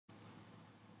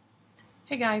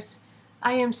Hey guys,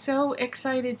 I am so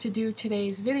excited to do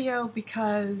today's video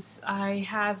because I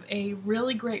have a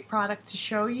really great product to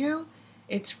show you.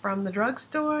 It's from the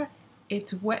drugstore.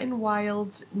 It's Wet n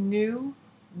Wild's new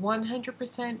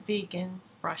 100% vegan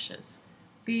brushes.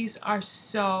 These are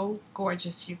so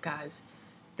gorgeous, you guys.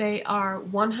 They are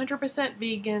 100%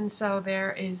 vegan, so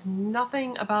there is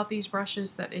nothing about these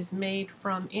brushes that is made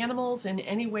from animals in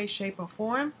any way, shape, or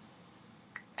form.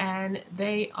 And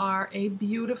they are a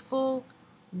beautiful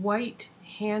white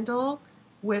handle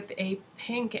with a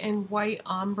pink and white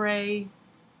ombre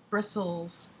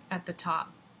bristles at the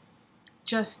top.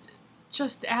 Just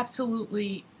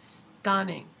absolutely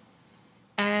stunning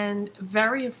and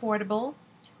very affordable.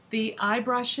 The eye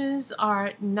brushes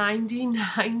are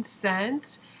 99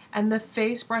 cents and the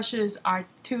face brushes are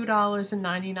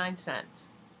 $2.99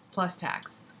 plus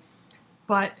tax.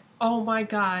 But oh my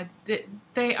god,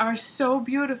 they are so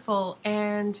beautiful.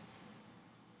 And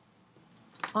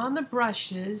on the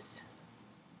brushes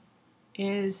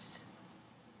is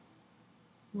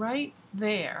right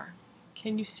there.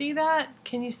 Can you see that?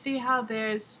 Can you see how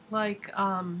there's like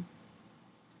an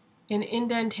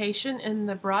indentation in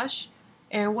the brush?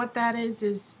 And what that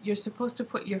is you're supposed to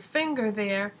put your finger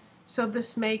there, so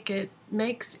this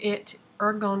makes it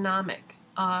ergonomic,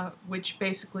 which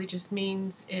basically just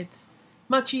means it's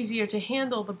much easier to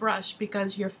handle the brush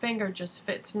because your finger just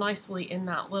fits nicely in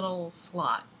that little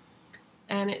slot.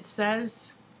 And it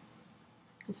says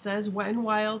Wet n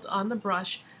Wild on the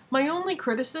brush. My only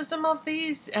criticism of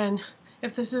these, and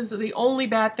if this is the only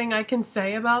bad thing I can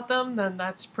say about them, then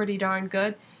that's pretty darn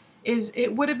good, is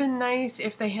it would have been nice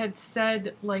if they had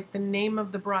said like the name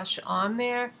of the brush on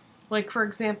there. Like for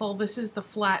example, this is the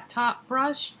flat top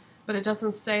brush, but it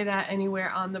doesn't say that anywhere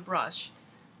on the brush.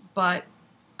 But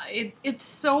it's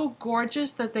so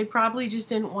gorgeous that they probably just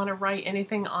didn't want to write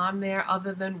anything on there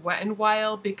other than Wet n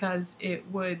Wild because it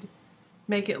would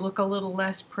make it look a little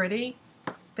less pretty.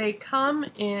 They come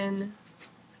in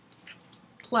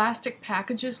plastic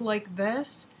packages like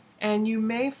this, and you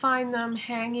may find them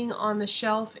hanging on the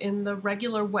shelf in the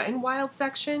regular Wet n Wild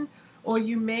section, or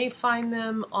you may find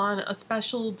them on a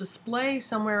special display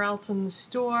somewhere else in the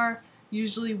store,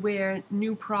 usually where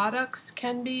new products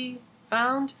can be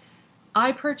found.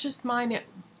 I purchased mine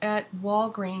at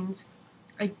Walgreens.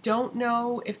 I don't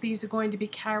know if these are going to be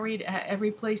carried at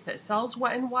every place that sells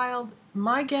Wet n Wild.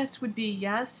 My guess would be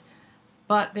yes,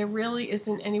 but there really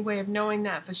isn't any way of knowing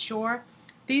that for sure.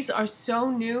 These are so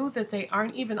new that they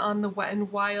aren't even on the Wet n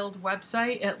Wild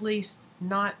website, at least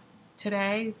not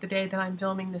today, the day that I'm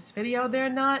filming this video, they're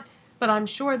not. But I'm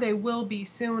sure they will be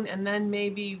soon, and then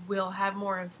maybe we'll have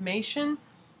more information.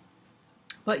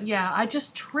 But yeah, I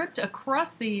just tripped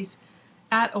across these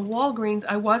at a Walgreens.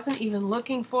 I wasn't even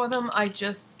looking for them. I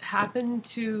just happened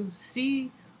to see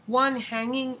one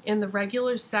hanging in the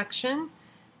regular section.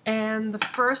 And the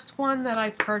first one that I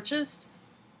purchased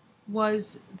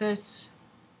was this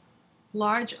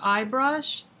large eye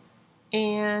brush.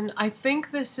 And I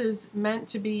think this is meant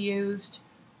to be used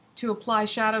to apply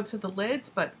shadow to the lids,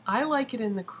 but I like it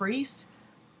in the crease.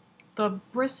 The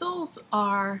bristles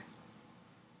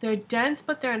they're dense,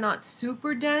 but they're not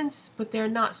super dense, but they're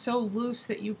not so loose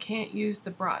that you can't use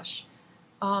the brush.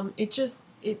 It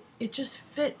just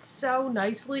fits so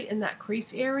nicely in that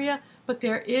crease area, but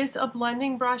there is a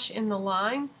blending brush in the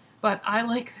line, but I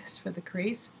like this for the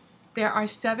crease. There are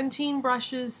 17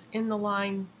 brushes in the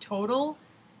line total,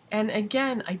 and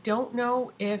again, I don't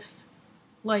know if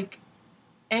like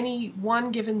any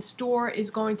one given store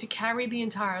is going to carry the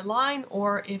entire line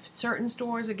or if certain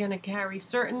stores are going to carry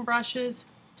certain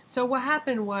brushes. So what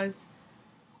happened was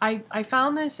I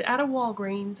found this at a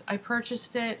Walgreens. I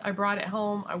purchased it, I brought it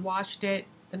home, I washed it.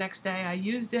 The next day I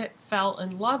used it, fell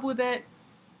in love with it.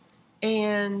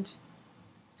 And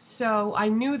so I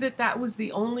knew that that was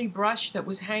the only brush that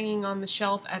was hanging on the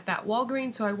shelf at that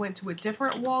Walgreens. So I went to a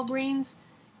different Walgreens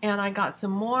and I got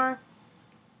some more.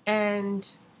 And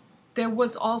there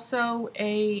was also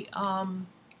an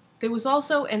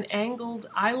angled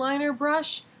eyeliner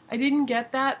brush. I didn't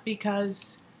get that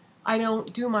because I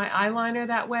don't do my eyeliner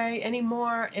that way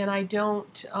anymore, and I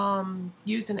don't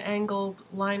use an angled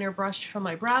liner brush for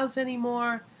my brows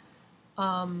anymore.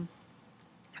 So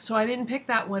I didn't pick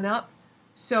that one up.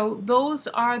 So those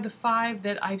are the 5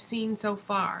 that I've seen so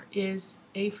far, is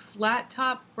a flat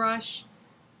top brush,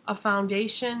 a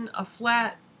foundation, a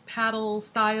flat paddle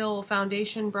style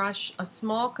foundation brush, a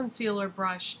small concealer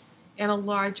brush, and a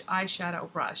large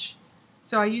eyeshadow brush.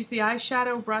 So I use the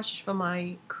eyeshadow brush for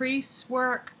my crease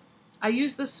work. I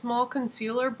use the small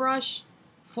concealer brush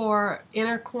for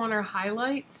inner corner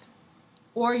highlights.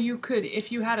 Or you could,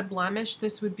 if you had a blemish,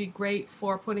 this would be great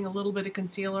for putting a little bit of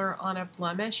concealer on a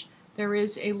blemish. There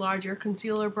is a larger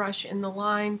concealer brush in the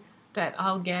line that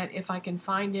I'll get if I can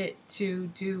find it to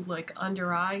do like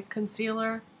under eye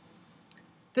concealer.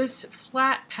 This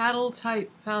flat paddle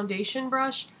type foundation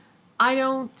brush, I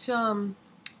don't,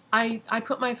 I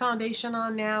put my foundation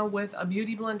on now with a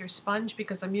Beauty Blender sponge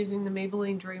because I'm using the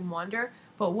Maybelline Dream Wonder,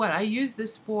 but what I use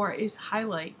this for is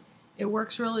highlight. It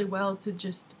works really well to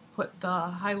just put the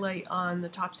highlight on the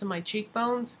tops of my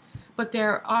cheekbones, but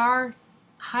there are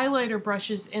highlighter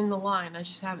brushes in the line. I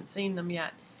just haven't seen them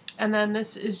yet. And then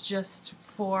this is just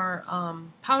for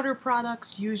powder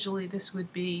products. Usually this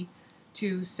would be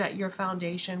to set your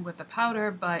foundation with a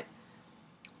powder, but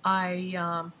I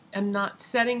am not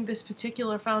setting this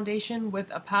particular foundation with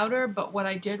a powder, but what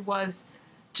I did was,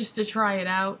 just to try it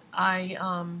out, I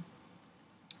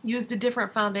used a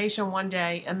different foundation one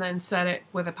day and then set it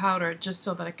with a powder just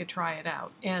so that I could try it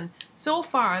out. And so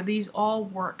far, these all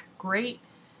work great.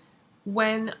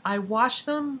 When I wash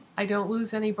them, I don't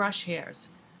lose any brush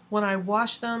hairs. When I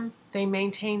wash them, they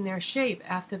maintain their shape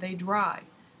after they dry.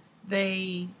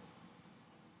 They're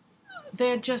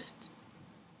just,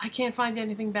 I can't find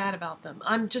anything bad about them.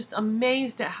 I'm just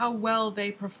amazed at how well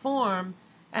they perform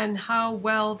and how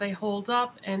well they hold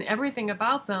up and everything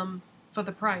about them for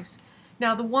the price.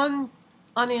 Now, the one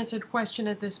unanswered question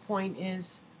at this point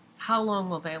is, how long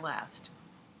will they last?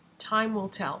 Time will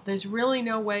tell. There's really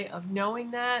no way of knowing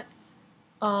that.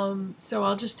 So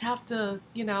I'll just have to,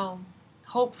 you know,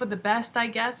 hope for the best, I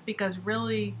guess, because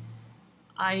really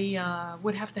I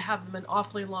would have to have them an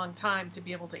awfully long time to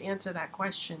be able to answer that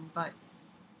question. But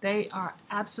they are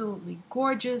absolutely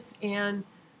gorgeous, and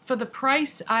for the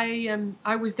price,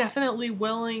 I was definitely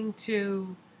willing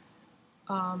to,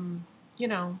 you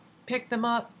know, pick them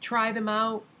up, try them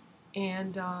out,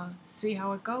 and see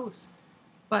how it goes.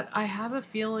 But I have a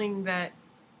feeling that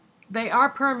they are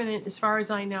permanent as far as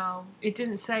I know. It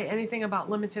didn't say anything about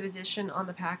limited edition on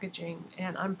the packaging,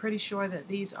 and I'm pretty sure that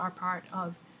these are part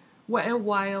of Wet n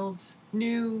Wild's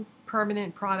new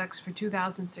permanent products for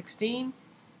 2016.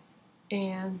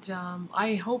 And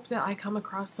I hope that I come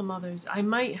across some others. I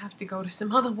might have to go to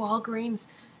some other Walgreens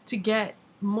to get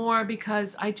more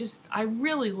because I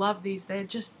really love these. They're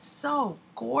just so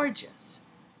gorgeous.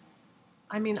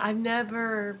 I mean, I've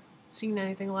never seen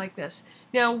anything like this.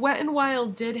 Now, Wet n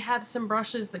Wild did have some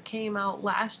brushes that came out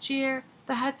last year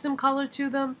that had some color to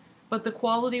them, but the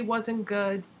quality wasn't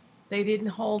good. They didn't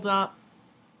hold up,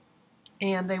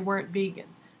 and they weren't vegan.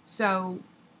 So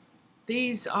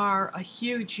these are a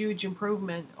huge, huge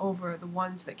improvement over the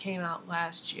ones that came out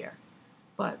last year.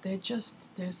 But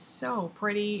they're so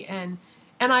pretty, and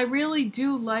I really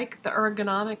do like the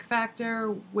ergonomic factor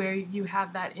where you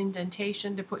have that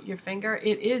indentation to put your finger.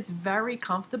 It is very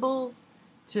comfortable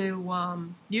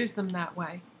to use them that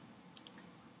way.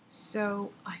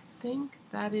 So I think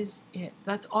that is it.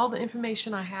 That's all the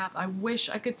information I have. I wish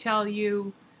I could tell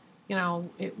you, you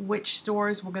know, which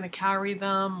stores were going to carry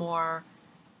them, or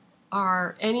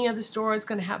are any of the stores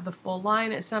going to have the full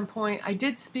line at some point. I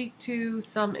did speak to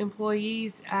some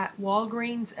employees at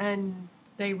Walgreens, and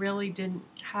they really didn't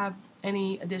have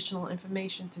any additional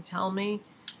information to tell me.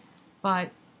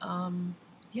 But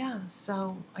yeah,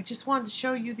 so I just wanted to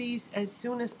show you these as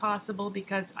soon as possible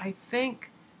because I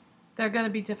think they're going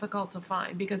to be difficult to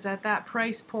find, because at that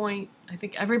price point, I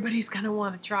think everybody's going to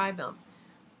want to try them.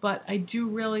 But I do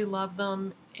really love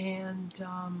them, and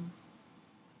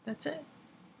that's it.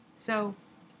 So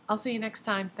I'll see you next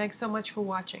time. Thanks so much for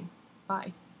watching.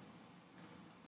 Bye.